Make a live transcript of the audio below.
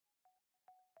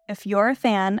If you're a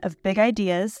fan of big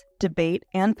ideas, debate,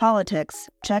 and politics,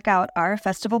 check out our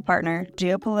festival partner,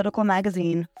 geopolitical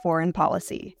magazine, Foreign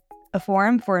Policy. A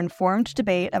forum for informed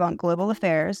debate about global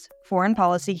affairs, Foreign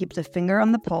Policy keeps a finger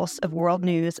on the pulse of world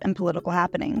news and political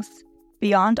happenings.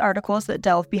 Beyond articles that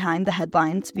delve behind the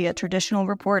headlines via traditional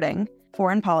reporting,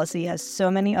 Foreign Policy has so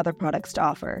many other products to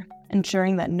offer,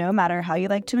 ensuring that no matter how you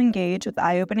like to engage with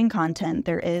eye-opening content,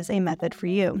 there is a method for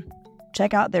you.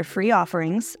 Check out their free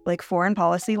offerings like Foreign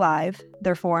Policy Live,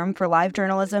 their forum for live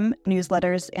journalism,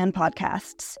 newsletters, and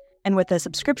podcasts. And with a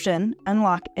subscription,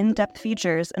 unlock in-depth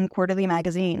features and quarterly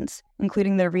magazines,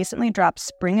 including their recently dropped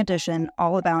spring edition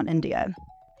all about India.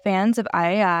 Fans of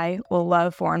IAI will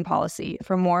love Foreign Policy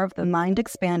for more of the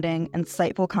mind-expanding,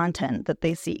 insightful content that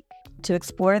they seek. To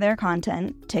explore their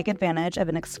content, take advantage of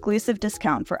an exclusive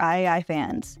discount for IAI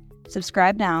fans.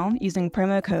 Subscribe now using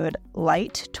promo code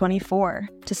LIGHT24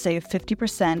 to save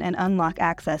 50% and unlock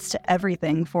access to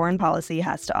everything Foreign Policy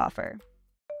has to offer.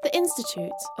 The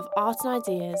Institute of Art and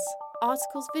Ideas,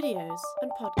 articles, videos,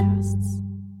 and podcasts.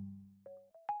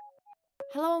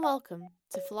 Hello and welcome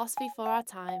to Philosophy for Our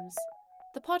Times,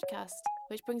 the podcast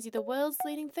which brings you the world's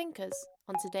leading thinkers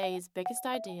on today's biggest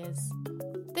ideas.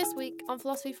 This week on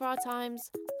Philosophy for Our Times,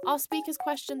 our speakers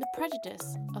question the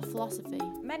prejudice of philosophy.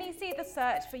 Many see the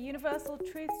search for universal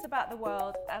truths about the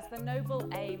world as the noble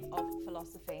aim of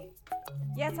philosophy.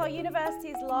 Yet our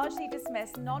universities largely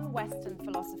dismiss non-Western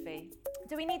philosophy.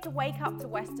 Do we need to wake up to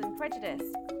Western prejudice,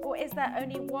 or is there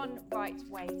only one right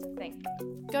way to think?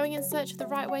 Going in search of the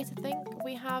right way to think,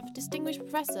 we have Distinguished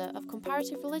Professor of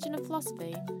Comparative Religion and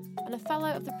Philosophy and a Fellow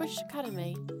of the British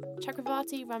Academy,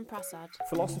 Chakravarti Ramprasad.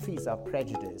 Philosophies are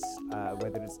prejudice,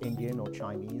 whether it's Indian or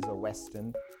Chinese or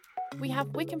Western. We have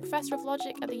Wickham Professor of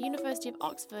Logic at the University of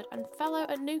Oxford and Fellow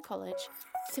at New College,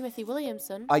 Timothy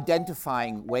Williamson.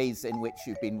 Identifying ways in which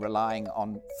you've been relying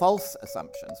on false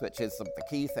assumptions, which is the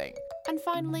key thing. And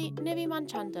finally, Nivi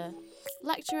Manchanda,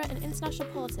 Lecturer in International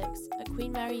Politics at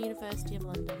Queen Mary University of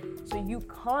London. So you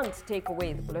can't take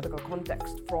away the political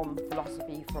context from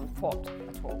philosophy, from thought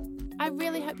at all. I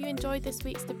really hope you enjoyed this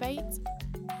week's debate.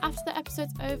 After the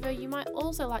episode's over, you might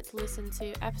also like to listen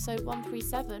to episode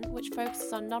 137, which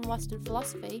focuses on non-Western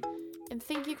philosophy, in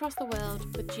Thinking Across the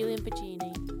World with Julian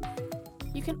Bagini.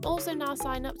 You can also now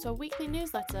sign up to a weekly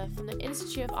newsletter from the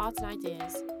Institute of Art and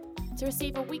Ideas to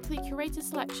receive a weekly curated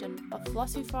selection of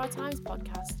Philosophy for Our Times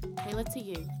podcasts tailored to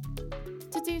you.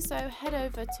 To do so, head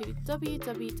over to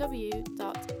www.iai.tv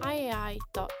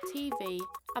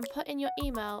and put in your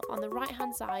email on the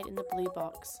right-hand side in the blue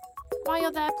box. While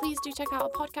you're there, please do check out our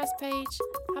podcast page,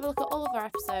 have a look at all of our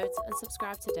episodes and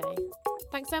subscribe today.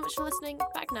 Thanks so much for listening.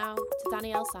 Back now to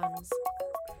Danielle Sands.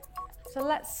 So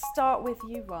let's start with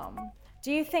you, Ram.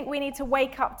 Do you think we need to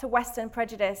wake up to Western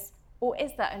prejudice, or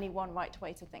is there only one right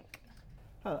way to think?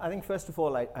 Well, I think, first of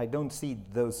all, I don't see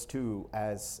those two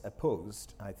as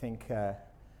opposed. I think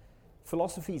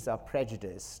philosophies are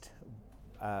prejudiced,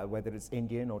 whether it's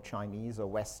Indian or Chinese or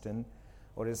Western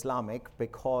or Islamic,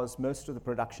 because most of the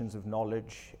productions of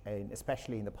knowledge,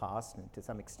 especially in the past and to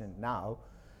some extent now,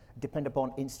 depend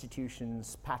upon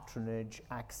institutions, patronage,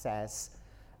 access,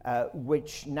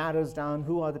 which narrows down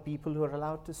who are the people who are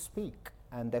allowed to speak.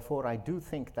 And therefore, I do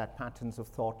think that patterns of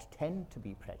thought tend to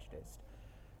be prejudiced.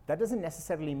 That doesn't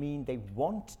necessarily mean they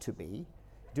want to be,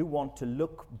 do want to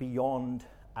look beyond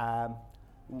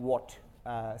what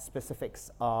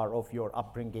specifics are of your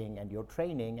upbringing and your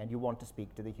training, and you want to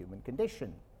speak to the human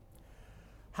condition.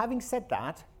 Having said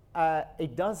that,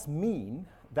 it does mean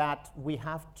that we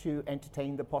have to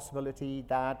entertain the possibility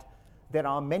that there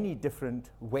are many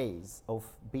different ways of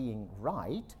being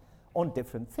right on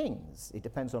different things. It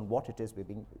depends on what it is we're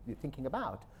thinking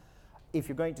about. If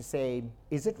you're going to say,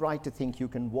 is it right to think you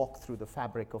can walk through the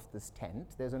fabric of this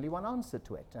tent? There's only one answer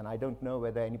to it, and I don't know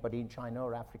whether anybody in China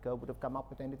or Africa would have come up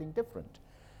with anything different.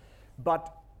 But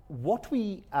what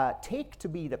we take to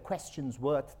be the questions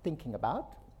worth thinking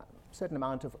about, a certain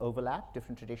amount of overlap,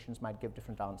 different traditions might give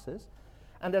different answers,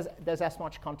 and there's as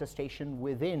much contestation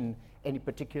within any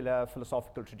particular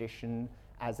philosophical tradition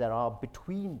as there are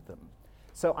between them.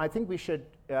 So I think we should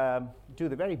do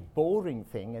the very boring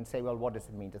thing and say, well, what does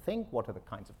it mean to think? What are the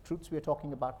kinds of truths we're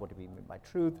talking about? What do we mean by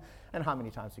truth? And how many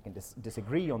times we can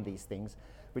disagree on these things,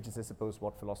 which is, I suppose,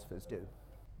 what philosophers do.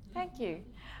 Thank you.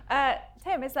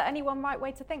 Tim, is there any one right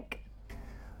way to think?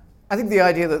 I think the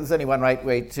idea that there's only one right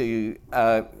way to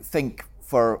think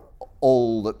for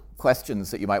all the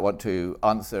questions that you might want to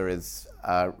answer is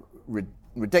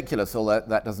ridiculous, although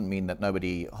that doesn't mean that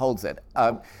nobody holds it.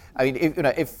 I mean,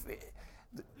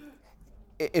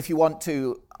 if you want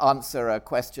to answer a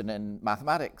question in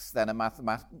mathematics, then a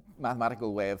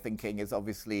mathematical way of thinking is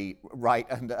obviously right,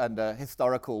 and a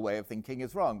historical way of thinking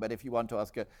is wrong. But if you want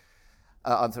to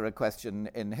answer a question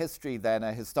in history, then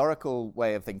a historical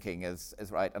way of thinking is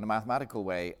right, and a mathematical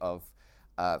way of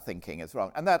thinking is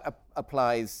wrong. And that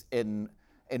applies in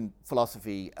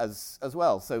philosophy as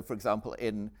well. So, for example,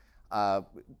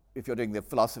 if you're doing the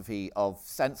philosophy of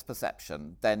sense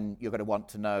perception, then you're going to want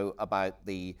to know about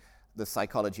the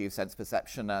psychology of sense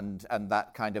perception, and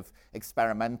that kind of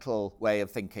experimental way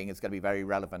of thinking is going to be very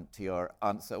relevant to your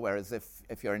answer. Whereas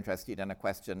if you're interested in a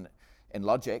question in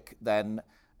logic, then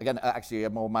again, actually a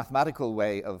more mathematical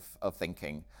way of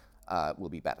thinking will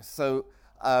be better. So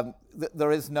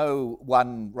there is no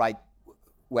one right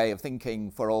way of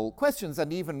thinking for all questions,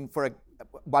 and even for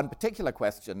one particular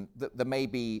question, there may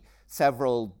be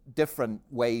several different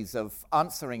ways of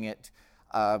answering it.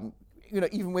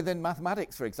 Even within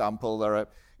mathematics, for example, there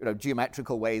are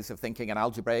geometrical ways of thinking and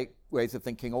algebraic ways of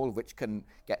thinking, all of which can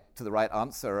get to the right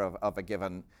answer of a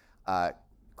given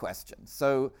question.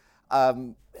 So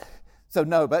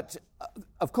no, but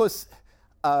of course,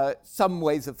 some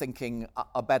ways of thinking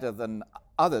are better than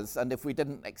others, and if we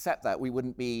didn't accept that, we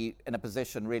wouldn't be in a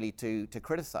position really to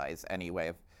criticize any way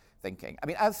of thinking. I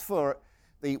mean, as for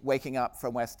the waking up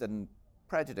from Western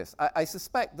prejudice, I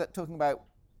suspect that talking about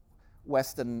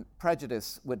Western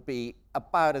prejudice would be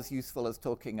about as useful as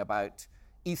talking about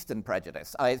Eastern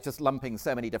prejudice. It's just lumping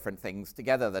so many different things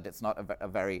together that it's not a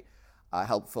very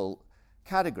helpful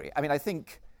category. I mean, I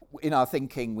think in our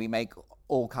thinking we make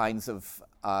all kinds of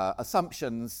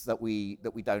assumptions that we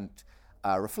don't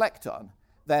reflect on.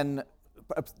 Then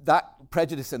that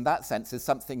prejudice in that sense is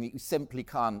something that you simply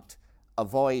can't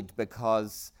avoid,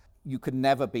 because you can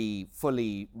never be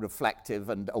fully reflective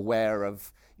and aware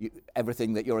of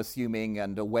everything that you're assuming,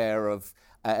 and aware of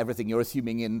everything you're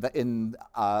assuming in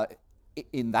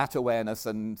that awareness,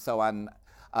 and so on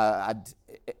ad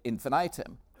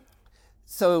infinitum.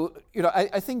 So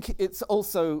I think it's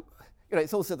also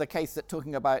the case that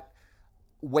talking about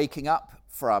waking up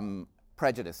from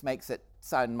prejudice makes it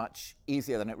sound much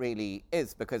easier than it really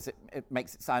is, because it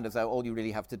makes it sound as though all you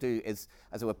really have to do is,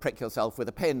 as it were, prick yourself with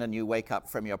a pin and you wake up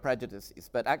from your prejudices.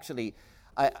 But actually,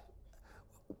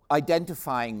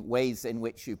 identifying ways in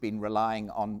which you've been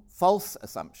relying on false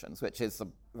assumptions,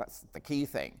 that's the key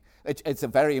thing. It's a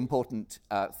very important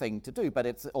thing to do, but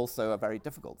it's also a very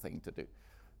difficult thing to do.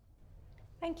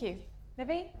 Thank you.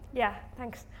 Nivi? Yeah,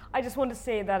 thanks. I just want to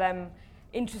say that I'm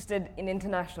interested in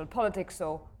international politics,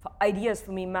 so ideas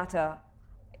for me matter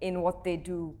in what they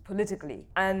do politically.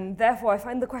 And therefore, I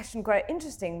find the question quite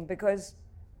interesting, because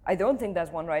I don't think there's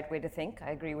one right way to think.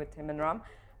 I agree with Tim and Ram.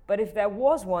 But if there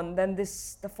was one, then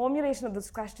the formulation of this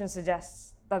question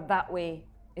suggests that way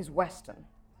is Western.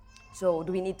 So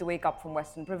do we need to wake up from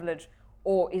Western privilege,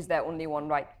 or is there only one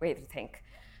right way to think?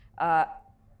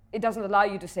 It doesn't allow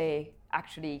you to say,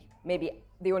 actually, maybe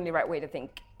the only right way to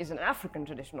think is an African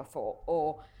tradition of thought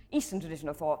or Eastern tradition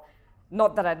of thought.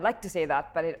 Not that I'd like to say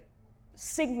that, but it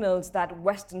signals that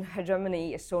Western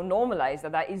hegemony is so normalized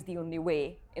that is the only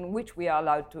way in which we are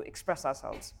allowed to express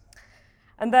ourselves.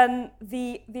 And then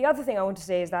the other thing I want to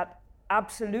say is that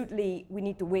absolutely we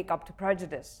need to wake up to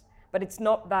prejudice, but it's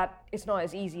not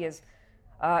as easy as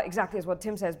exactly as what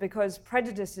Tim says, because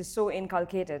prejudice is so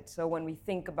inculcated. So when we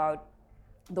think about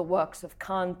the works of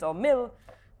Kant or Mill,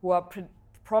 who are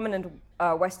prominent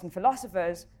Western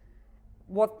philosophers,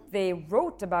 what they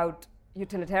wrote about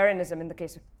utilitarianism in the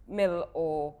case of Mill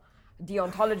or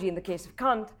deontology in the case of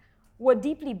Kant were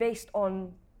deeply based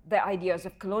on the ideas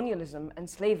of colonialism and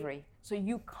slavery. So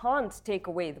you can't take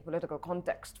away the political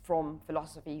context from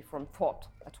philosophy, from thought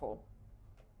at all.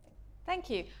 Thank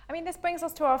you. I mean, this brings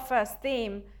us to our first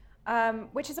theme,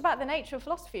 which is about the nature of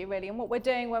philosophy, really, and what we're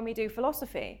doing when we do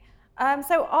philosophy.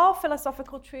 So are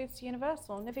philosophical truths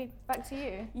universal? Nivi, back to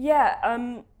you.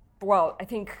 Yeah, well, I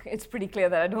think it's pretty clear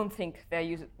that I don't think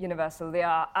they're universal. They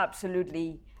are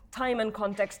absolutely time and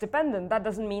context dependent. That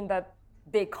doesn't mean that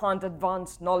they can't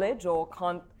advance knowledge or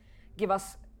can't give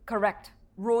us correct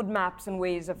roadmaps and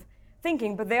ways of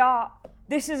thinking, but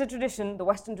this is a tradition, the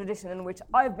Western tradition, in which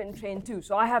I've been trained too.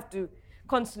 So I have to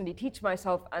constantly teach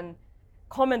myself and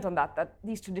comment on that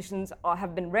these traditions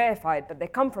have been rarefied, that they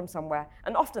come from somewhere,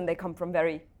 and often they come from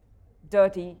very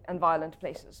dirty and violent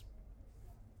places.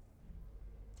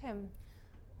 Tim?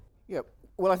 Yeah,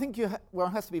 well, I think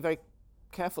one has to be very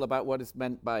careful about what is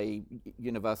meant by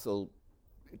universal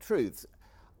truths.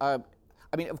 I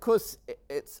mean, of course,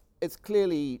 it's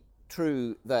clearly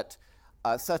true that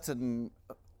certain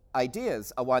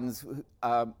ideas are ones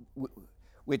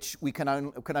which we can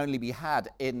only be had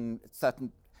in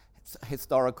certain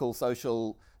historical,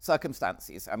 social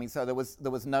circumstances. I mean, so there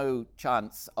was no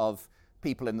chance of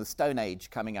people in the Stone Age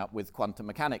coming up with quantum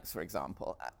mechanics, for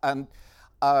example. And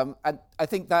I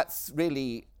think that's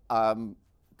really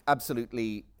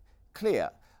absolutely clear.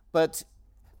 But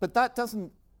that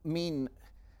doesn't mean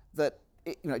that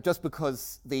just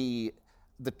because the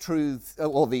truths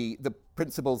or the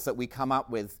principles that we come up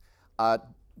with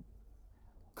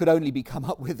could only be come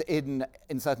up with in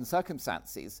certain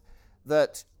circumstances,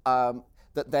 that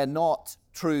they're not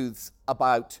truths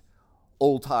about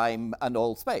all time and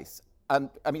all space. And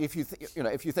I mean, if you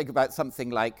think about something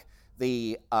like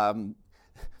the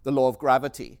law of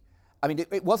gravity, I mean,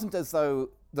 it wasn't as though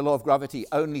the law of gravity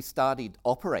only started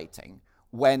operating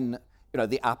when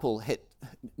the apple hit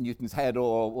Newton's head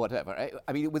or whatever. Right?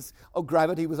 I mean,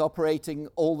 gravity was operating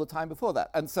all the time before that,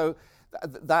 and so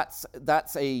that's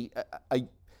a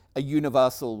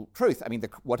universal truth. I mean,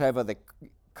 whatever the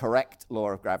correct law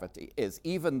of gravity is,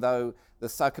 even though the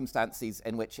circumstances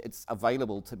in which it's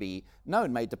available to be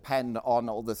known may depend on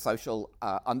all the social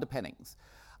underpinnings.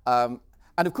 And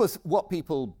of course, what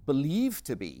people believe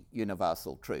to be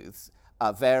universal truths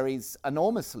varies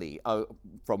enormously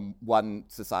from one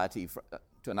society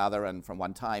to another and from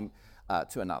one time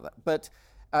to another. But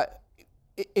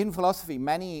in philosophy,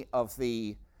 many of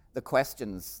the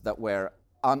questions that we're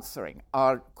answering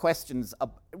are questions,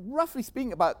 roughly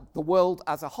speaking, about the world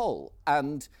as a whole.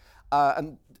 And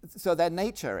so their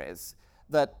nature is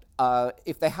that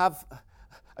if they have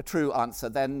a true answer,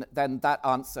 then that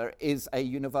answer is a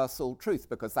universal truth,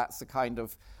 because that's the kind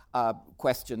of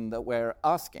question that we're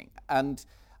asking. And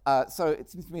so it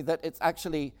seems to me that it's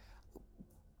actually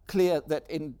clear that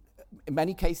in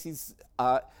many cases,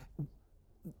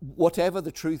 whatever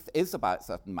the truth is about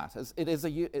certain matters, it is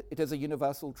a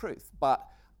universal truth, but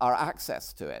our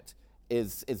access to it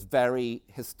is very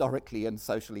historically and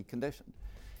socially conditioned.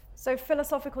 So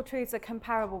philosophical truths are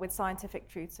comparable with scientific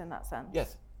truths in that sense?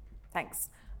 Yes. Thanks.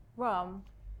 Ram?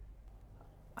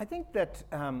 I think that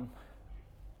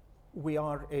we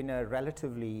are in a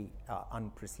relatively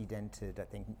unprecedented, I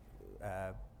think,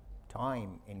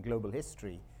 time in global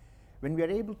history when we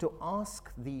are able to ask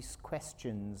these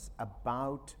questions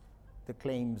about the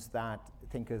claims that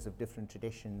thinkers of different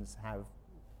traditions have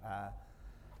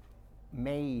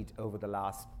made over the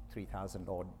last 3,000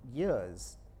 odd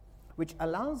years, which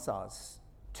allows us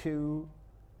to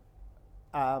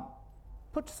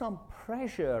put some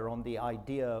pressure on the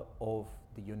idea of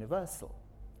the universal.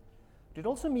 But it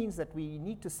also means that we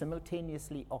need to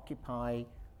simultaneously occupy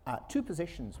two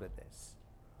positions with this.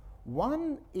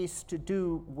 One is to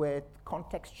do with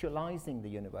contextualizing the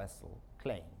universal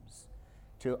claims,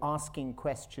 to asking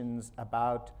questions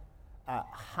about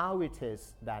how it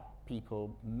is that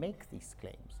people make these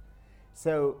claims.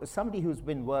 So somebody who's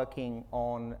been working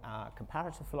on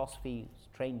comparative philosophy,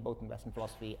 trained both in Western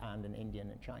philosophy and in Indian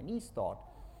and Chinese thought,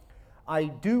 I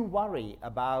do worry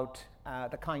about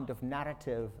the kind of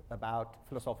narrative about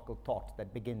philosophical thought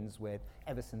that begins with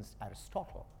ever since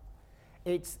Aristotle.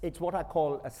 It's what I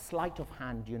call a sleight of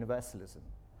hand universalism,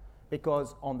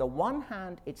 because on the one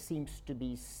hand, it seems to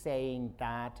be saying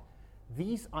that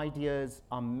these ideas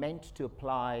are meant to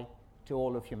apply to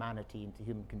all of humanity and to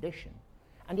human condition.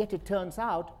 And yet it turns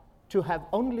out to have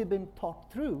only been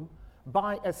thought through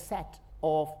by a set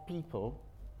of people,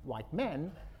 white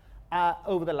men,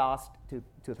 over the last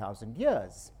 2,000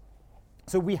 years.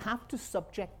 So we have to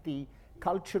subject the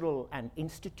cultural and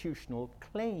institutional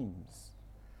claims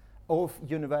of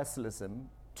universalism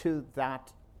to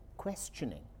that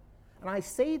questioning. And I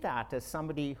say that as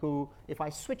somebody who, if I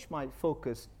switch my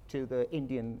focus to the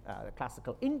Indian,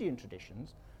 classical Indian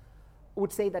traditions,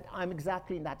 would say that I'm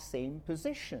exactly in that same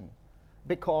position,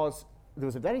 because there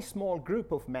was a very small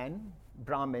group of men,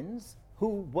 Brahmins,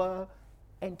 who were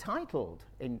entitled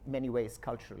in many ways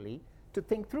culturally to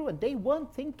think through, and they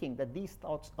weren't thinking that these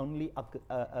thoughts only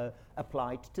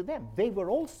applied to them. They were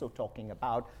also talking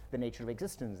about the nature of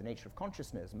existence, the nature of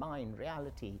consciousness, mind,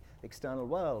 reality, the external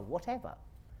world, whatever.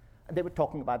 And they were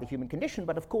talking about the human condition,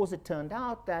 but of course it turned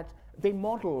out that they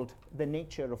modeled the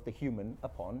nature of the human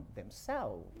upon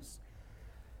themselves.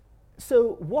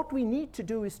 So what we need to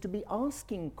do is to be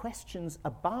asking questions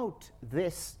about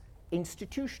this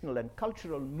institutional and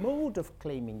cultural mode of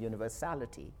claiming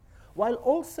universality, while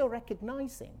also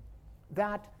recognizing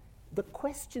that the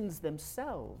questions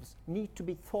themselves need to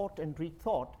be thought and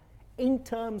rethought in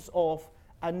terms of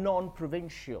a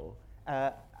non-provincial,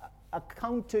 a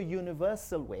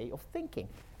counter-universal way of thinking.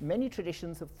 Many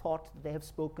traditions have thought they have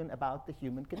spoken about the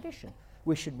human condition.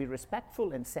 We should be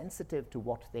respectful and sensitive to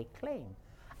what they claim.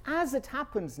 As it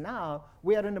happens now,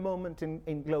 we are in a moment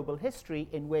in global history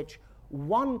in which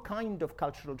one kind of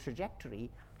cultural trajectory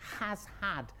has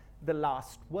had the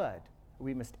last word.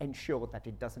 We must ensure that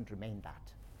it doesn't remain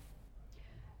that.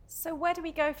 So where do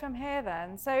we go from here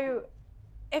then? So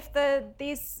if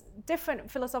these different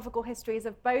philosophical histories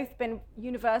have both been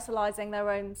universalizing their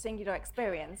own singular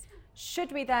experience,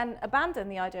 should we then abandon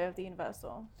the idea of the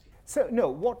universal? So no,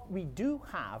 what we do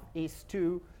have is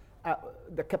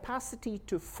the capacity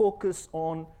to focus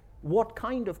on what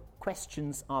kind of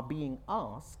questions are being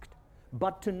asked,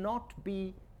 but to not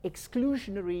be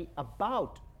exclusionary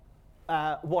about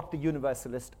what the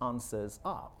universalist answers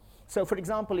are. So for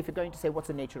example, if you're going to say what's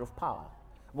the nature of power,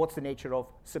 what's the nature of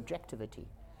subjectivity,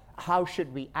 how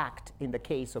should we act in the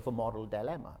case of a moral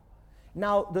dilemma?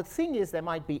 Now, the thing is, there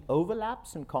might be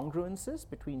overlaps and congruences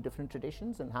between different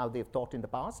traditions and how they've thought in the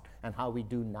past and how we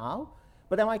do now,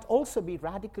 but there might also be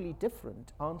radically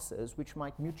different answers which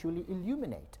might mutually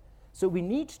illuminate. So we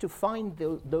need to find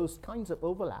those kinds of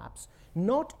overlaps,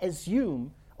 not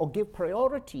assume or give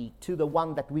priority to the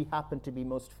one that we happen to be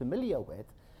most familiar with,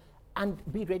 and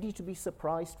be ready to be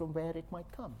surprised from where it might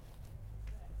come.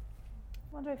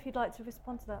 I wonder if you'd like to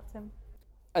respond to that, Tim.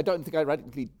 I don't think I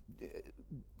radically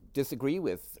disagree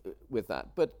with that,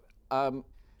 but no,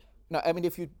 I mean,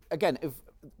 if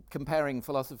comparing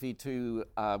philosophy to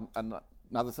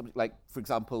another subject, like for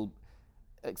example,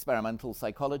 experimental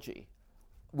psychology,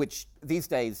 which these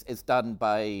days is done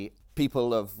by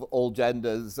people of all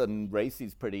genders and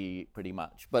races pretty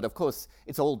much, but of course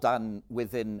it's all done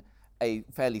within a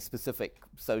fairly specific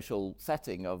social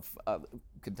setting of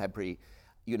contemporary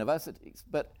universities.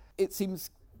 But it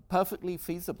seems perfectly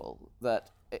feasible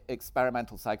that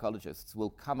experimental psychologists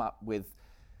will come up with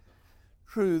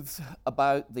truths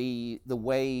about the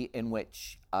way in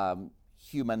which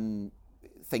human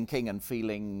thinking and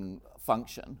feeling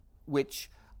function,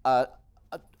 which are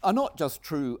not just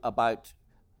true about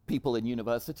people in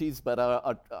universities, but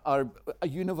are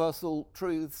universal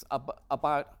truths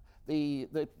about the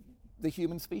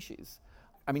human species.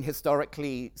 I mean,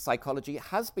 historically, psychology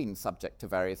has been subject to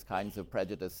various kinds of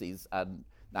prejudices and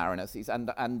narrownesses,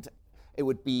 and it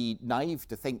would be naive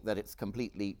to think that it's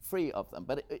completely free of them.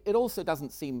 But it also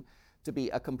doesn't seem to be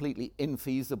a completely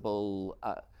infeasible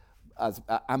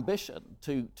ambition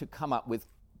to come up with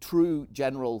true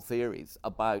general theories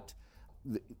about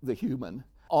the human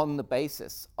on the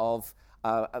basis of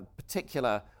a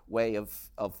particular way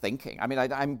of thinking. I mean,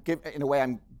 in a way,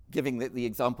 I'm giving the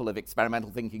example of experimental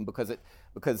thinking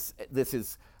because this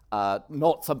is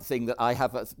not something that I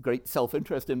have a great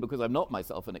self-interest in, because I'm not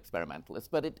myself an experimentalist,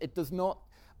 but it does not,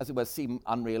 as it were, seem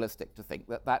unrealistic to think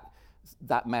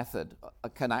that method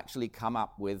can actually come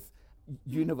up with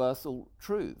universal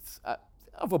truths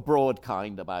of a broad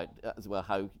kind about, as well,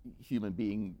 how human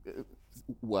beings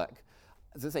work.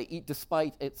 As I say,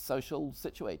 despite its social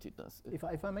situatedness.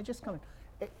 If I may just comment,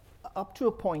 up to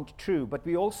a point, true, but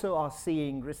we also are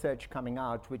seeing research coming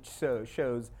out which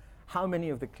shows how many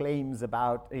of the claims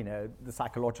about the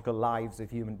psychological lives of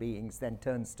human beings then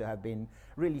turns to have been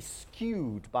really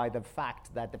skewed by the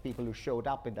fact that the people who showed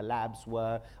up in the labs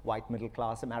were white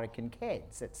middle-class American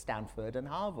kids at Stanford and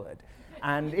Harvard.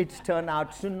 And it's turned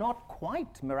out to not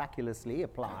quite miraculously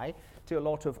apply to a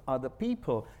lot of other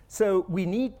people. So we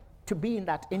need to be in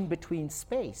that in-between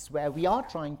space where we are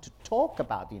trying to talk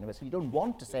about the universe. You don't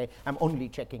want to say, I'm only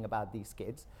checking about these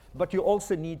kids, but you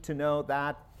also need to know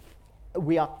that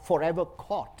we are forever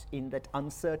caught in that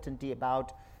uncertainty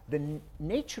about the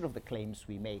nature of the claims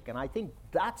we make. And I think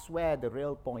that's where the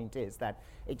real point is, that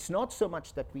it's not so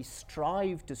much that we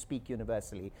strive to speak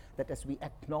universally, that as we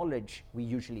acknowledge, we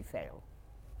usually fail.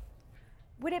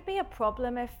 Would it be a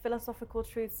problem if philosophical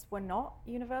truths were not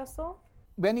universal?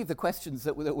 Many of the questions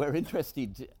that we're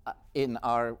interested in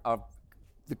are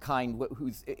the kind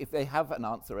whose, if they have an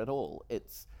answer at all,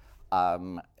 it's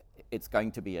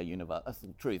going to be a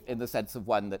universal truth, in the sense of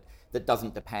one that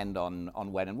doesn't depend on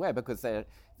when and where, because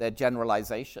they're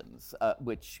generalizations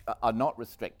which are not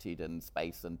restricted in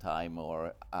space and time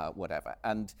or whatever.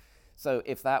 And so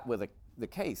if that were the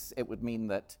case, it would mean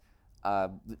that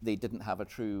they didn't have a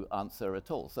true answer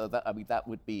at all. So that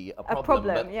would be a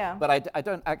problem. Yeah. But I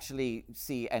don't actually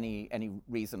see any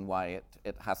reason why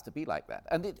it has to be like that.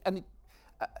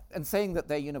 And saying that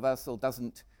they're universal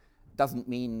doesn't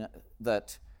mean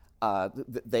that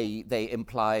they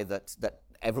imply that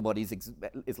everybody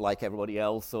is like everybody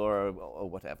else or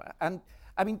whatever. And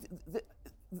I mean,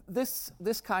 this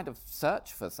kind of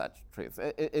search for such truth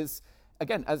is,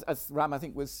 again, as Ram I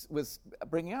think was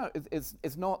bringing out,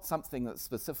 is not something that's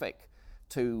specific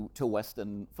to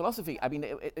Western philosophy. I mean,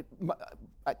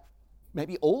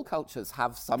 maybe all cultures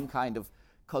have some kind of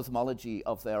cosmology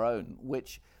of their own,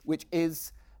 which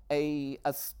is a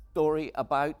story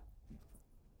about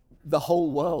the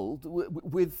whole world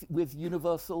with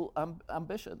universal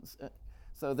ambitions.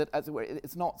 So that, as it were,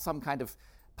 it's not some kind of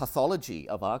pathology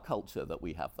of our culture that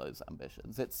we have those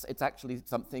ambitions. It's actually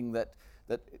something that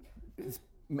is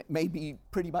maybe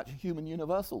pretty much human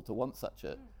universal to want such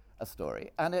a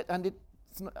story.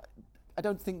 It's not, I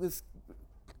don't think there's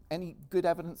any good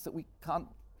evidence that we can't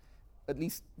at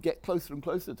least get closer and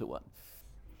closer to one.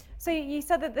 So you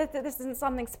said that this isn't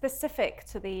something specific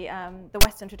to the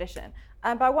Western tradition,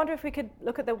 but I wonder if we could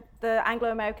look at the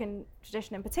Anglo-American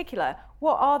tradition in particular.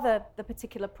 What are the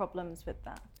particular problems with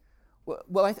that?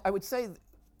 Well, I would say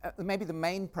maybe the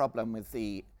main problem with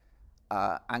the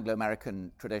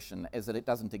Anglo-American tradition is that it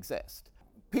doesn't exist.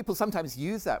 People sometimes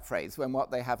use that phrase when what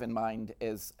they have in mind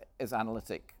is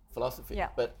analytic philosophy. Yeah.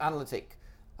 But analytic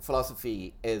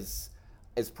philosophy is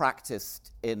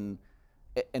practiced in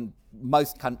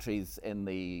most countries in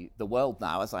the world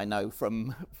now, as I know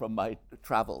from my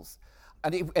travels.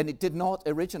 And it did not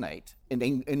originate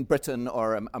in Britain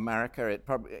or America. It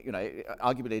probably,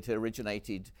 arguably it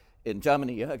originated in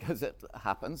Germany, as it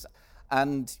happens.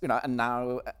 And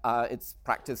now it's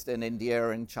practiced in India,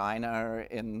 in China,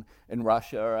 in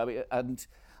Russia. And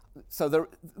so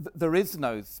there is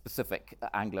no specific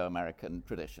Anglo-American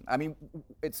tradition. I mean,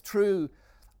 it's true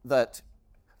that,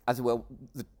 as well,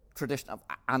 the tradition of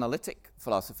analytic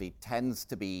philosophy tends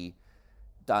to be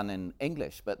done in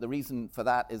English, but the reason for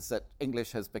that is that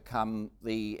English has become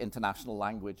the international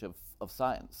language of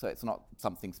science, so it's not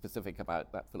something specific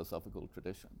about that philosophical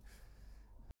tradition.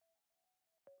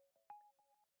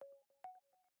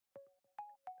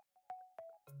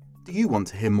 Do you want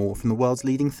to hear more from the world's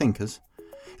leading thinkers?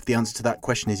 If the answer to that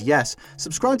question is yes,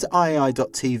 subscribe to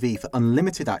iai.tv for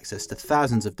unlimited access to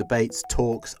thousands of debates,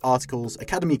 talks, articles,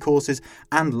 academy courses,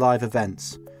 and live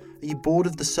events. Are you bored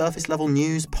of the surface-level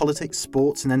news, politics,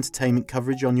 sports, and entertainment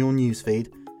coverage on your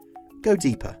newsfeed? Go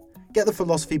deeper, get the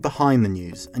philosophy behind the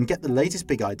news, and get the latest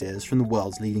big ideas from the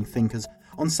world's leading thinkers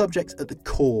on subjects at the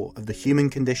core of the human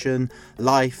condition,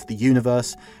 life, the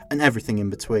universe, and everything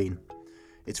in between.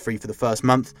 It's free for the first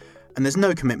month, and there's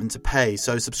no commitment to pay,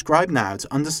 so subscribe now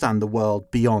to understand the world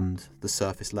beyond the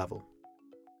surface level.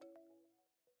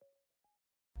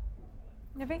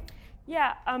 Nivi?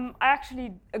 Yeah, I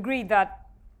actually agree that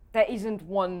there isn't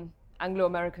one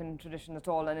Anglo-American tradition at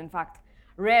all, and in fact,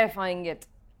 rareifying it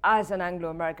as an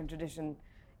Anglo-American tradition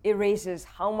erases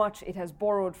how much it has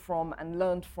borrowed from and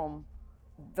learned from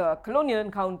the colonial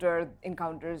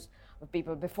encounters of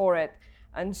people before it.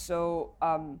 And so,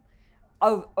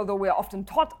 although we are often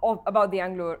taught about the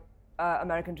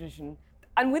Anglo-American tradition,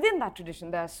 and within that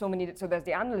tradition there's there's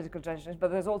the analytical traditions,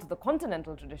 but there's also the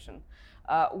continental tradition,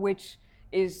 which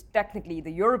is technically the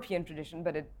European tradition,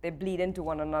 but they bleed into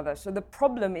one another. So the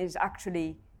problem is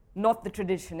actually not the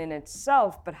tradition in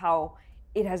itself, but how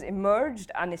it has emerged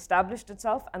and established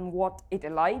itself, and what it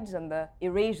elides and the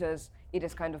erasures it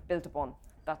is kind of built upon.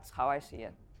 That's how I see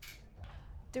it.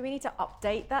 Do we need to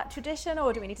update that tradition,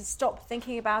 or do we need to stop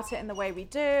thinking about it in the way we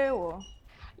do? Or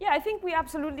yeah, I think we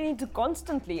absolutely need to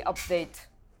constantly update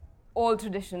all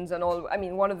traditions and all. I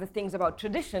mean, one of the things about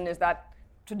tradition is that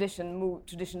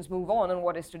traditions move on, and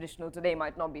what is traditional today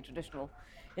might not be traditional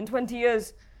in 20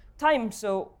 years' time.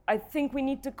 So I think we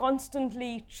need to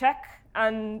constantly check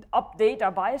and update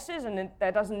our biases, and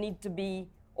there doesn't need to be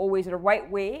always a right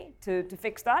way to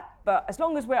fix that. But as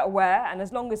long as we're aware, and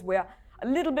as long as we're a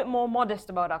little bit more modest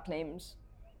about our claims,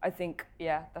 I think,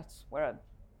 yeah, that's where I'd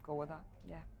go with that.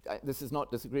 Yeah. This is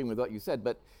not disagreeing with what you said,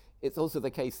 but it's also the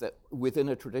case that within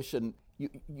a tradition,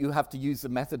 you have to use the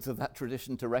methods of that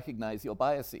tradition to recognize your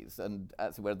biases. And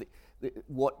as where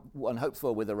what one hopes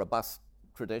for with a robust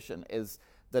tradition is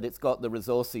that it's got the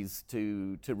resources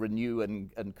to renew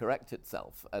and correct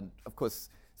itself. And of course,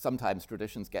 sometimes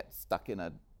traditions get stuck in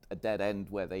a dead end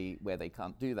where they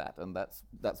can't do that, and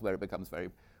that's where it becomes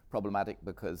very problematic,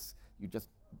 because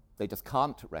they just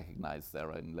can't recognize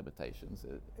their own limitations.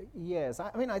 Yes,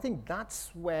 I mean, I think that's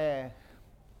where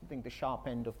the sharp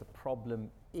end of the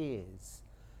problem is,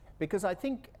 because I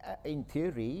think in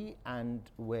theory and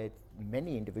with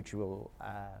many individual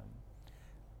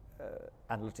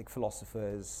analytic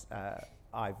philosophers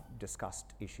I've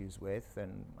discussed issues with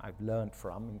and I've learned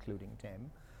from, including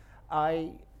Tim,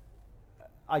 I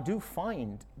do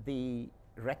find the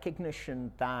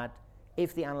recognition that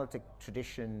if the analytic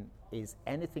tradition is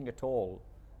anything at all,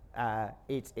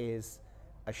 it is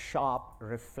a sharp,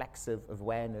 reflexive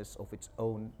awareness of its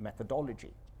own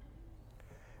methodology.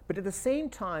 But at the same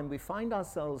time, we find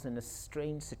ourselves in a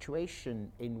strange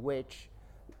situation in which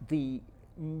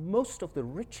most of the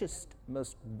richest,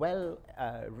 most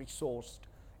well-resourced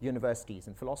universities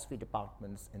and philosophy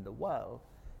departments in the world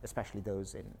especially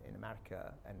those in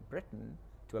America and Britain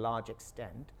to a large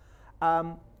extent,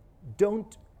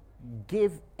 don't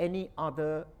give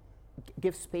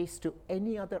space to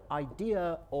any other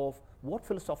idea of what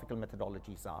philosophical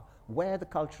methodologies are, where the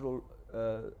cultural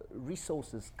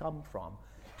resources come from,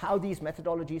 how these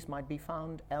methodologies might be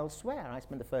found elsewhere. I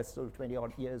spent the first sort of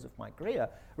 20-odd years of my career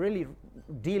really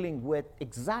dealing with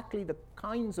exactly the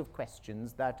kinds of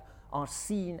questions that are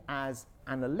seen as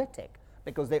analytic,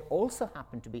 because they also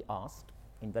happen to be asked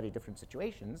in very different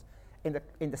situations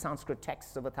in the Sanskrit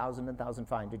texts of 1,000 and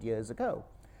 1,500 years ago.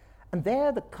 And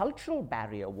there the cultural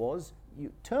barrier was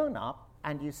you turn up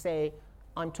and you say,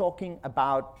 I'm talking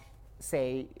about,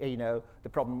 say, the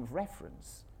problem of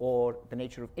reference, or the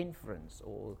nature of inference,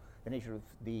 or the nature of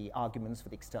the arguments for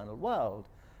the external world.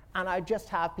 And I just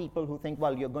have people who think,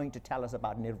 well, you're going to tell us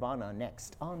about nirvana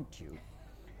next, aren't you?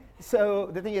 So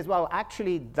the thing is, well,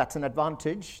 actually, that's an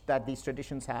advantage that these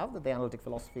traditions have, that the analytic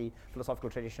philosophical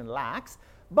tradition lacks,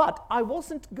 but I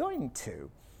wasn't going to.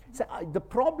 So the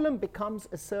problem becomes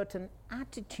a certain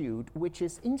attitude which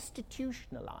is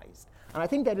institutionalized. And I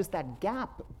think there is that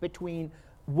gap between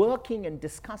working and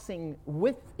discussing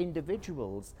with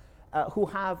individuals who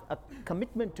have a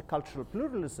commitment to cultural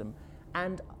pluralism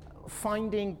and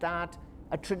finding that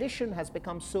a tradition has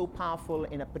become so powerful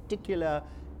in a particular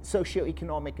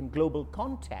socioeconomic and global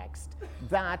context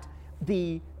that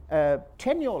the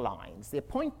tenure lines, the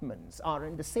appointments are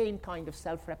in the same kind of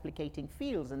self-replicating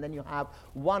fields, and then you have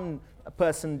one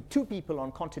person, two people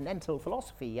on continental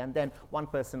philosophy, and then one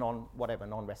person on whatever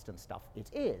non-Western stuff it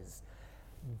is.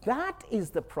 That is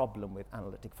the problem with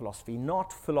analytic philosophy,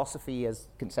 not philosophy as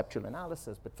conceptual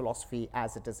analysis, but philosophy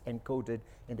as it is encoded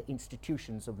in the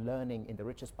institutions of learning in the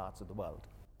richest parts of the world.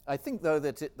 I think, though,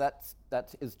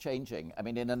 that is changing. I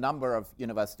mean, in a number of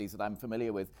universities that I'm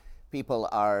familiar with, people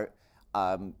are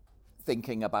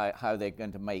thinking about how they're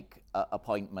going to make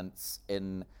appointments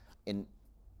in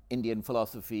Indian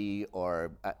philosophy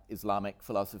or Islamic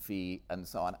philosophy and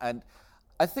so on. And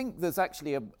I think there's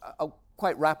actually a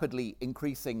quite rapidly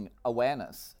increasing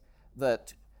awareness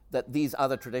that these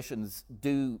other traditions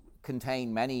do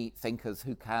contain many thinkers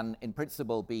who can, in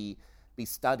principle, be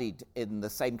studied in the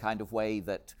same kind of way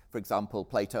that, for example,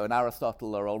 Plato and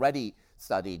Aristotle are already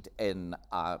studied in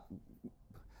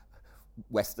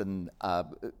Western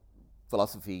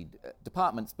philosophy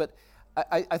departments. But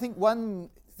I think one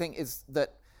thing is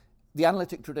that the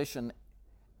analytic tradition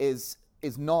is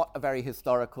not a very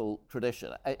historical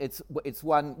tradition. It's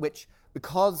one which,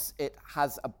 because it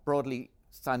has a broadly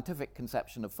scientific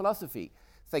conception of philosophy,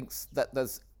 thinks that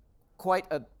there's quite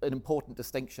an important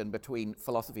distinction between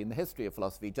philosophy and the history of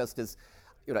philosophy, just as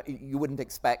you wouldn't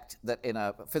expect that in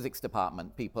a physics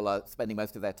department people are spending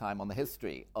most of their time on the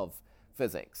history of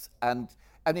physics. And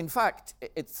in fact,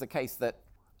 it's the case that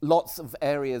lots of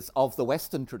areas of the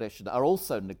Western tradition are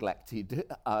also neglected.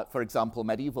 For example,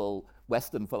 medieval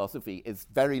Western philosophy is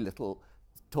very little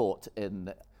taught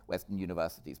in Western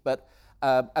universities. But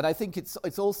and I think it's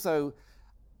also,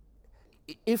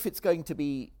 if it's going to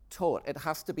be taught, it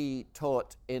has to be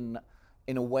taught in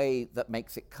a way that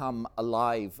makes it come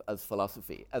alive as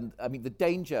philosophy. And I mean, the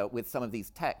danger with some of these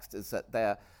texts is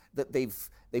that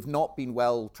they've not been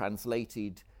well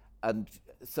translated, and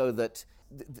so that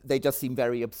they just seem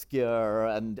very obscure,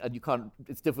 and you can't.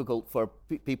 It's difficult for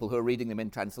people who are reading them in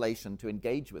translation to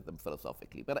engage with them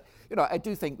philosophically. But I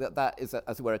do think that is,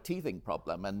 as it were, a teething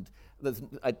problem, and there's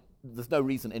no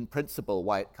reason in principle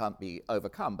why it can't be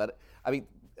overcome. But I mean,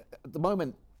 at the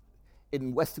moment,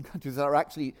 in Western countries, there are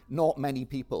actually not many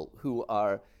people who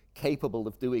are capable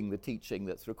of doing the teaching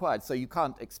that's required. So you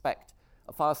can't expect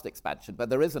a fast expansion, but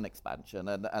there is an expansion,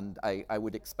 and I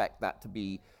would expect that to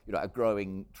be a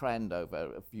growing trend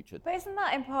over a future. But isn't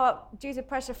that in part due to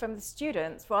pressure from the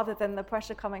students rather than the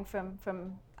pressure coming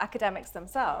from academics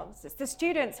themselves? It's the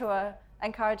students who are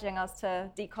encouraging us to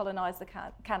decolonize the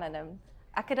canon, and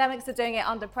academics are doing it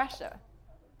under pressure.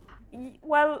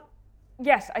 Well,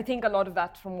 yes, I think a lot of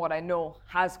that, from what I know,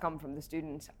 has come from the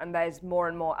students, and there's more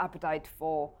and more appetite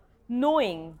for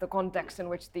knowing the context in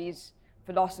which these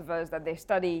philosophers that they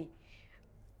study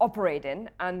operate in,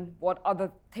 and what other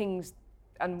things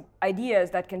and ideas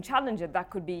that can challenge it.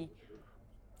 That could be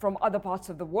from other parts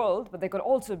of the world, but they could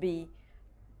also be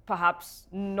perhaps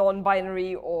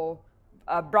non-binary or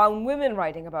brown women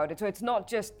writing about it. So it's not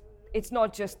just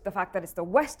the fact that it's the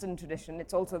Western tradition,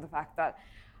 it's also the fact that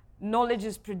knowledge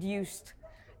is produced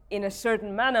in a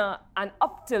certain manner, and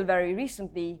up till very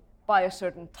recently by a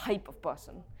certain type of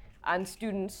person. And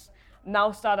students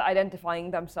now start identifying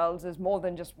themselves as more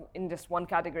than just in just one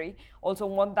category, also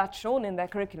want that shown in their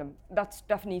curriculum. That's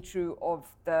definitely true of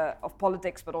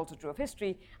politics, but also true of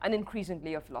history, and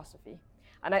increasingly of philosophy.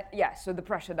 And so the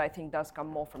pressure, I think, does come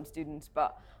more from students,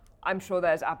 but I'm sure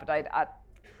there's appetite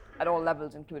at all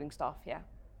levels, including staff,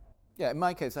 Yeah, in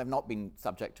my case, I've not been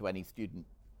subject to any student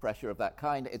pressure of that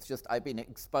kind. It's just I've been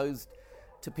exposed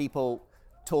to people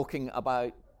talking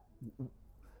about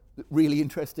really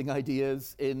interesting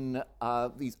ideas in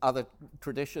these other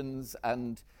traditions,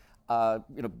 and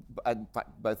in fact,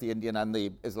 both the Indian and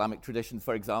the Islamic traditions,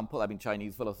 for example. I mean,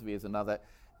 Chinese philosophy is another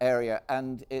area,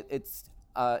 and it's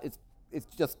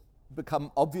just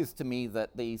become obvious to me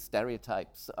that the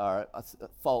stereotypes are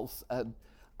false. And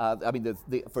there's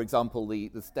for example, the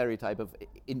stereotype of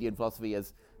Indian philosophy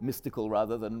as mystical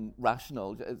rather than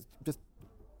rational is just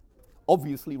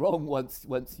obviously wrong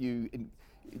once you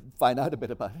find out a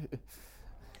bit about it.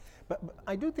 But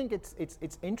I do think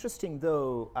it's interesting,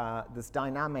 though, this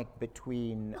dynamic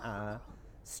between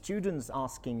students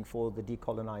asking for the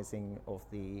decolonizing of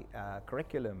the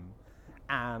curriculum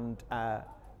and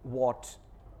what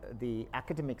the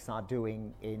academics are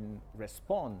doing in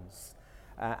response.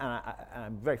 And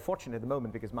I'm very fortunate at the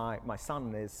moment because my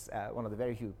son is one of the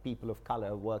very few people of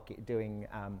color doing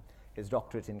his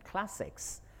doctorate in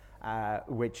classics,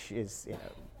 which is,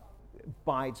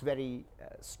 by its very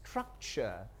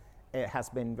structure, has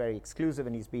been very exclusive,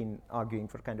 and he's been arguing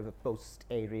for kind of a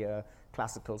post-area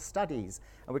classical studies.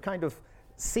 And we're kind of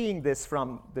seeing this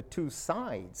from the two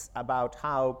sides about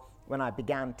how, when I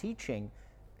began teaching,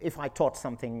 if I taught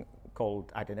something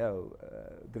called,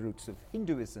 the roots of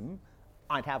Hinduism,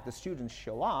 I'd have the students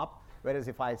show up, whereas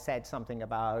if I said something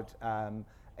about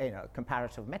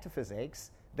comparative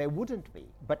metaphysics, there wouldn't be.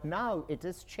 But now it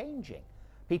is changing.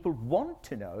 People want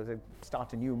to know. They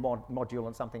start a new module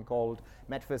on something called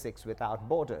Metaphysics Without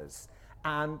Borders.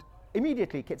 And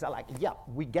immediately kids are like, yeah,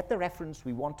 we get the reference,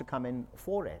 we want to come in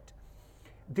for it.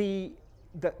 The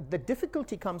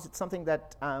difficulty comes, it's something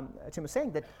that Tim was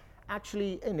saying, that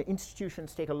actually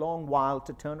institutions take a long while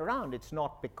to turn around. It's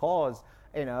not because,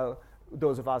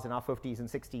 those of us in our 50s and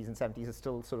 60s and 70s are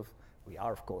still sort of, we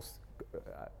are of course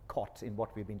caught in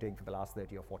what we've been doing for the last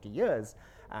 30 or 40 years,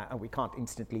 and we can't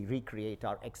instantly recreate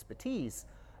our expertise.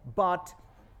 But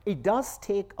it does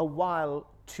take a while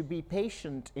to be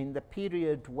patient in the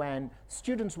period when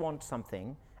students want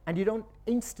something and you don't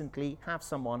instantly have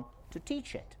someone to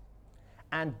teach it.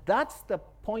 And that's the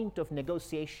point of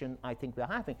negotiation I think we're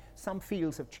having. Some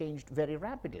fields have changed very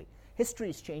rapidly. History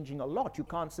is changing a lot. You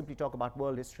can't simply talk about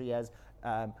world history as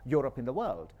Europe in the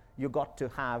world. You've got to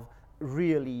have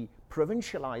really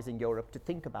provincializing Europe to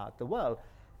think about the world.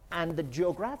 And the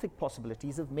geographic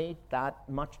possibilities have made that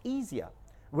much easier.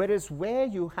 Whereas where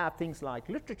you have things like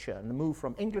literature and the move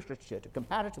from English literature to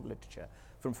comparative literature,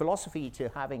 from philosophy to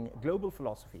having global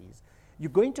philosophies, you're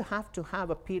going to have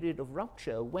a period of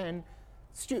rupture when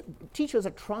teachers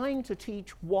are trying to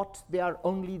teach what they are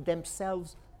only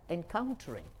themselves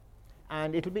encountering.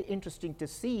 And it'll be interesting to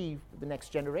see the next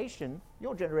generation,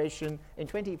 your generation, in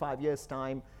 25 years'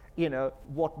 time,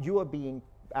 what you are being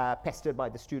pestered by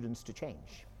the students to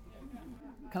change.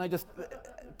 Can I just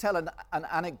tell an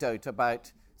anecdote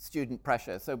about student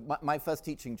pressure? So my first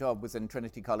teaching job was in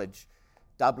Trinity College,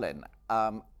 Dublin,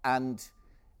 and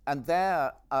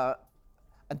there,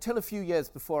 until a few years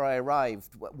before I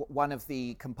arrived, one of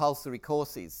the compulsory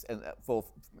courses for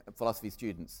philosophy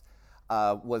students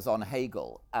was on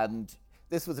Hegel, and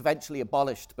this was eventually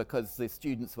abolished because the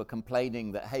students were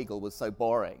complaining that Hegel was so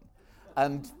boring.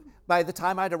 And by the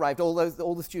time I'd arrived, all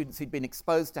the students who'd been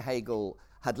exposed to Hegel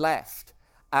had left,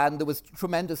 and there was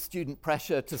tremendous student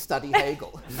pressure to study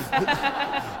Hegel.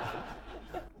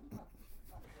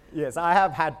 Yes, I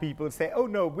have had people say, oh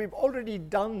no, we've already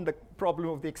done the problem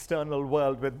of the external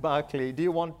world with Berkeley. Do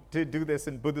you want to do this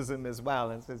in Buddhism as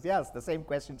well? And says, yes, the same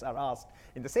questions are asked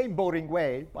in the same boring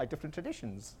way by different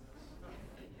traditions.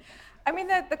 I mean,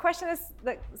 the question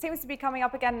that seems to be coming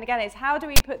up again and again is, how do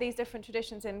we put these different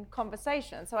traditions in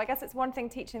conversation? So I guess it's one thing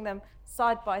teaching them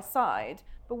side by side,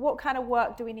 but what kind of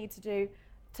work do we need to do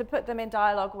to put them in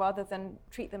dialogue rather than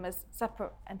treat them as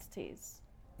separate entities?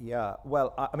 Yeah,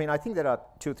 well, I think there are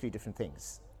 2 or 3 different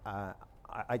things.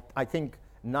 I think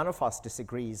none of us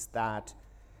disagrees that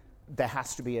there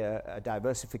has to be a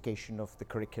diversification of the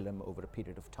curriculum over a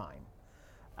period of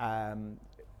time.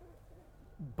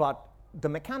 But the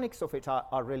mechanics of it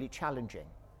are really challenging.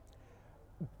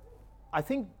 I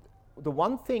think the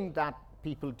one thing that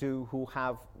people do who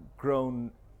have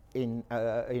grown in,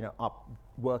 up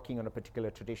working on a particular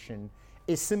tradition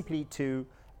is simply to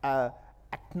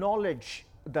acknowledge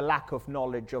the lack of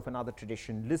knowledge of another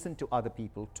tradition, listen to other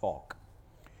people talk.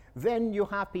 Then you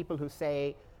have people who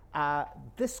say,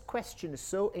 this question is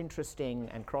so interesting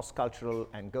and cross-cultural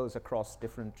and goes across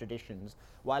different traditions.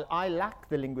 While I lack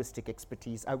the linguistic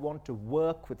expertise, I want to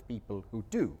work with people who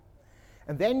do.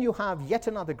 And then you have yet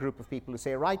another group of people who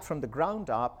say, right from the ground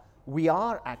up, we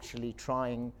are actually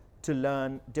trying to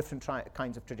learn different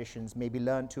kinds of traditions, maybe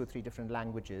learn 2 or 3 different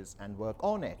languages and work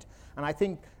on it. And I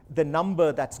think the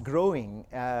number that's growing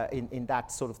in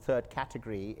that sort of third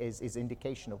category is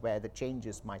indication of where the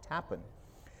changes might happen.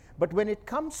 But when it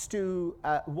comes to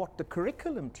what the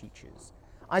curriculum teaches,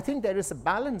 I think there is a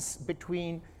balance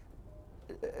between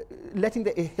letting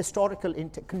the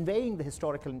conveying the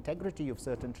historical integrity of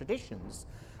certain traditions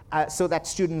so that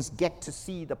students get to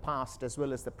see the past as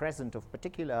well as the present of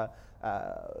particular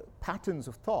patterns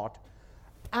of thought,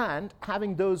 and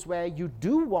having those where you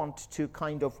do want to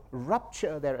kind of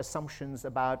rupture their assumptions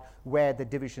about where the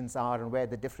divisions are and where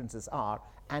the differences are,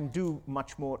 and do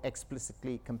much more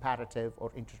explicitly comparative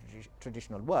or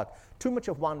intertraditional work. Too much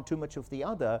of one, too much of the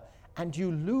other, and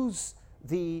you lose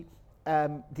the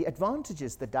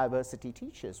advantages that diversity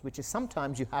teaches, which is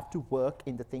sometimes you have to work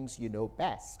in the things you know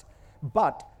best,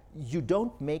 but you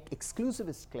don't make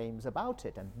exclusivist claims about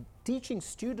it. And teaching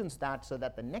students that so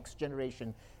that the next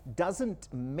generation doesn't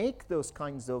make those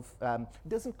kinds of,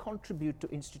 doesn't contribute to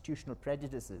institutional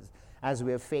prejudices as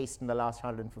we have faced in the last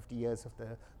 150 years of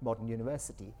the modern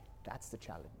university, that's the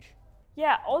challenge.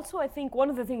 Yeah, also I think one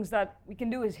of the things that we can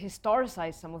do is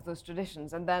historicize some of those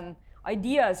traditions, and then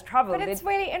ideas travel. But it's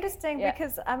really interesting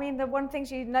because, I mean, the one thing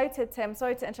you noted, Tim,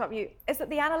 sorry to interrupt you, is that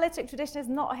the analytic tradition is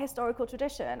not a historical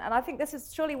tradition. And I think this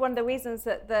is surely one of the reasons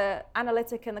that the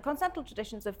analytic and the consonantal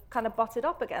traditions have kind of butted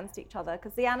up against each other,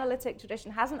 because the analytic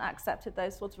tradition hasn't accepted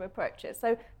those sorts of approaches.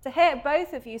 So to hear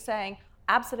both of you saying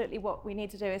absolutely what we need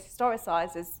to do is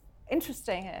historicize is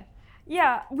interesting here.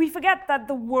 Yeah, we forget that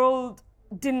the world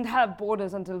didn't have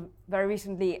borders until very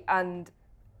recently, and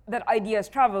that ideas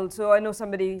traveled. So I know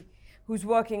somebody who's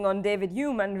working on David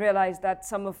Hume and realized that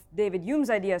some of David Hume's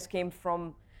ideas came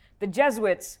from the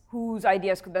Jesuits, whose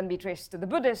ideas could then be traced to the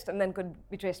Buddhist and then could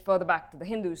be traced further back to the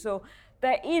Hindu. So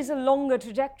there is a longer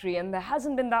trajectory, and there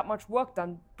hasn't been that much work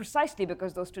done precisely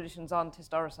because those traditions aren't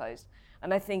historicized.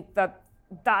 And I think that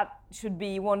that should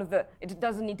be one of the, it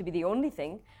doesn't need to be the only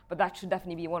thing, but that should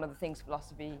definitely be one of the things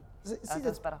philosophy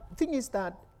does better. The thing is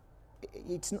that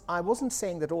I wasn't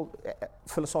saying that all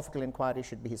philosophical inquiry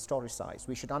should be historicized.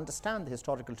 We should understand the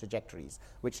historical trajectories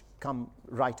which come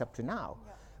right up to now.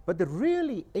 Yeah. But the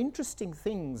really interesting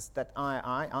things that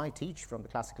I teach from the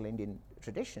classical Indian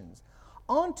traditions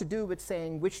aren't to do with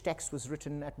saying which text was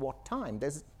written at what time.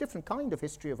 There's a different kind of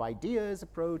history of ideas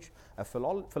approach, a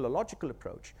philological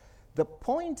approach. The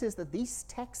point is that these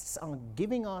texts are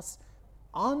giving us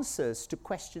answers to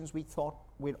questions we thought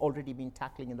we'd already been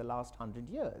tackling in the last 100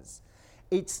 years.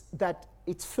 It's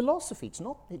philosophy, it's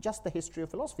not just the history of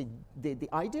philosophy. The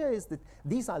idea is that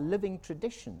these are living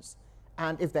traditions.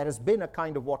 And if there has been a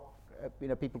kind of what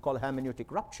people call a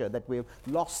hermeneutic rupture, that we've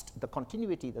lost the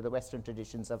continuity that the Western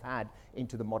traditions have had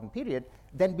into the modern period,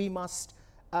 then we must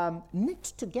knit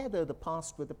together the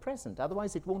past with the present.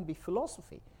 Otherwise, it won't be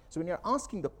philosophy. So when you're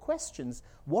asking the questions,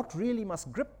 what really must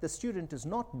grip the student is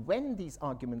not when these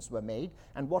arguments were made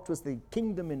and what was the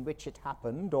kingdom in which it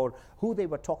happened or who they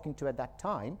were talking to at that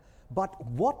time, but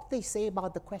what they say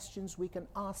about the questions we can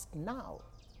ask now.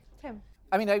 Tim?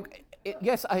 I mean,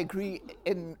 yes, I agree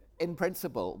in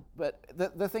principle, but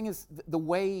the thing is, the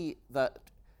way that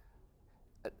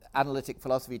analytic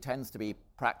philosophy tends to be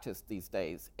practiced these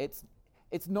days, it's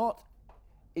not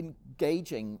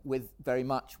engaging with very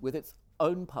much with its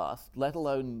own past, let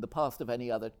alone the past of any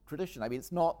other tradition. I mean,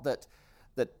 it's not that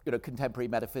contemporary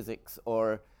metaphysics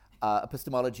or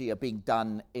epistemology are being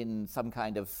done in some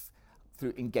kind of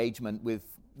through engagement with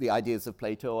the ideas of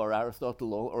Plato or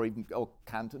Aristotle or even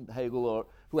Kant and Hegel or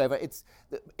whoever. It's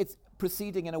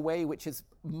proceeding in a way which is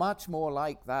much more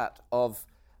like that of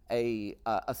a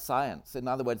science. In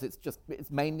other words, it's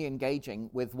mainly engaging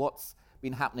with what's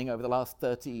been happening over the last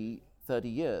 30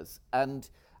 years. And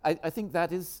I think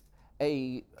that is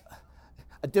a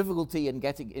difficulty in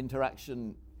getting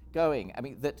interaction going. I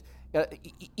mean, that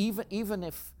even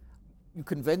if you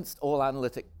convinced all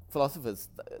analytic philosophers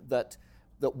that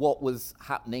what was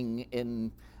happening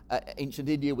in ancient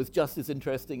India was just as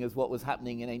interesting as what was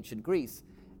happening in ancient Greece,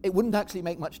 it wouldn't actually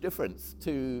make much difference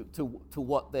to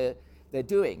what they're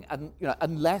doing, and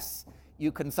unless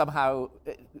you can somehow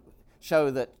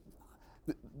show that,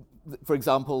 for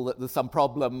example, that there's some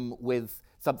problem with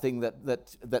something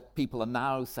that people are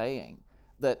now saying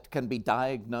that can be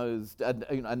diagnosed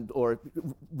and or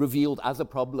revealed as a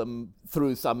problem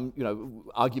through some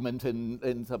argument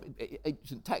in some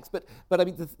ancient text. But I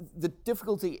mean the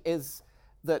difficulty is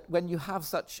that when you have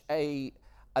such a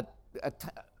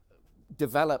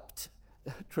developed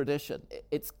tradition,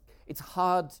 it's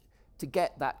hard to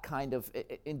get that kind of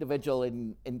individual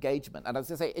engagement. And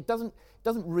as I say, it doesn't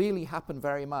really happen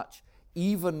very much,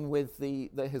 even with the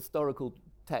historical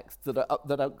texts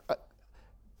that are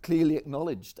clearly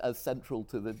acknowledged as central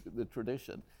to the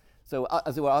tradition. So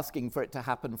as we were asking for it to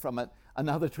happen from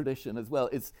another tradition as well,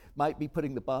 it might be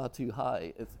putting the bar too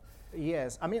high.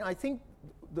 Yes, I mean, I think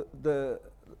there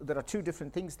are two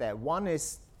different things there. One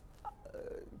is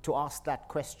to ask that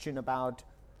question about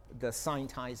the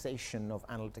scientization of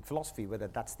analytic philosophy, whether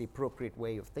that's the appropriate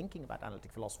way of thinking about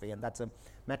analytic philosophy, and that's a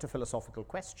metaphilosophical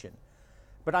question.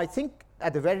 But I think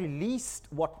at the very least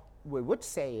what we would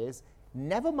say is,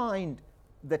 never mind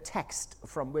the text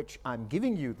from which I'm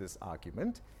giving you this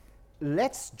argument,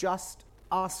 let's just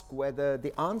ask whether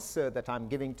the answer that I'm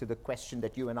giving to the question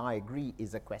that you and I agree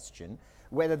is a question,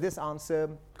 whether this answer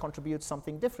contributes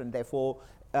something different. Therefore,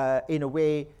 in a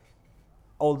way,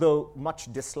 although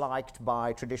much disliked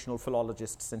by traditional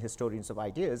philologists and historians of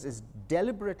ideas, is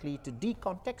deliberately to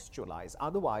decontextualize.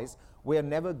 Otherwise, we're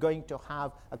never going to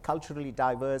have a culturally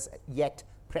diverse yet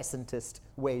presentist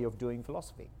way of doing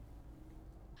philosophy.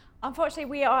 Unfortunately,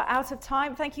 we are out of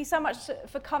time. Thank you so much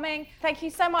for coming. Thank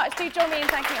you so much. Do join me in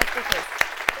thanking our speakers.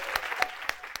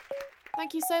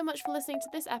 Thank you so much for listening to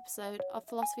this episode of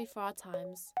Philosophy for Our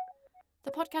Times.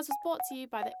 The podcast was brought to you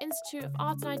by the Institute of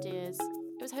Art and Ideas.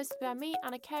 It was hosted by me,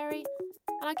 Anna Carey,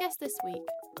 and our guests this week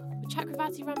were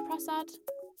Chakravarti Ramprasad,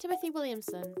 Timothy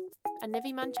Williamson, and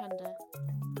Nivi Manchanda.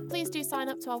 Please do sign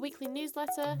up to our weekly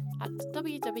newsletter at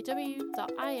www.iai.tv.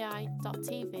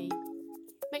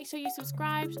 Make sure you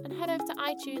subscribed and head over to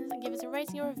iTunes and give us a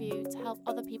rating or review to help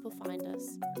other people find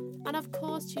us. And of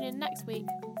course, tune in next week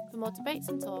for more debates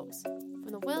and talks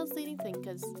from the world's leading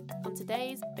thinkers on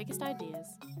today's biggest ideas.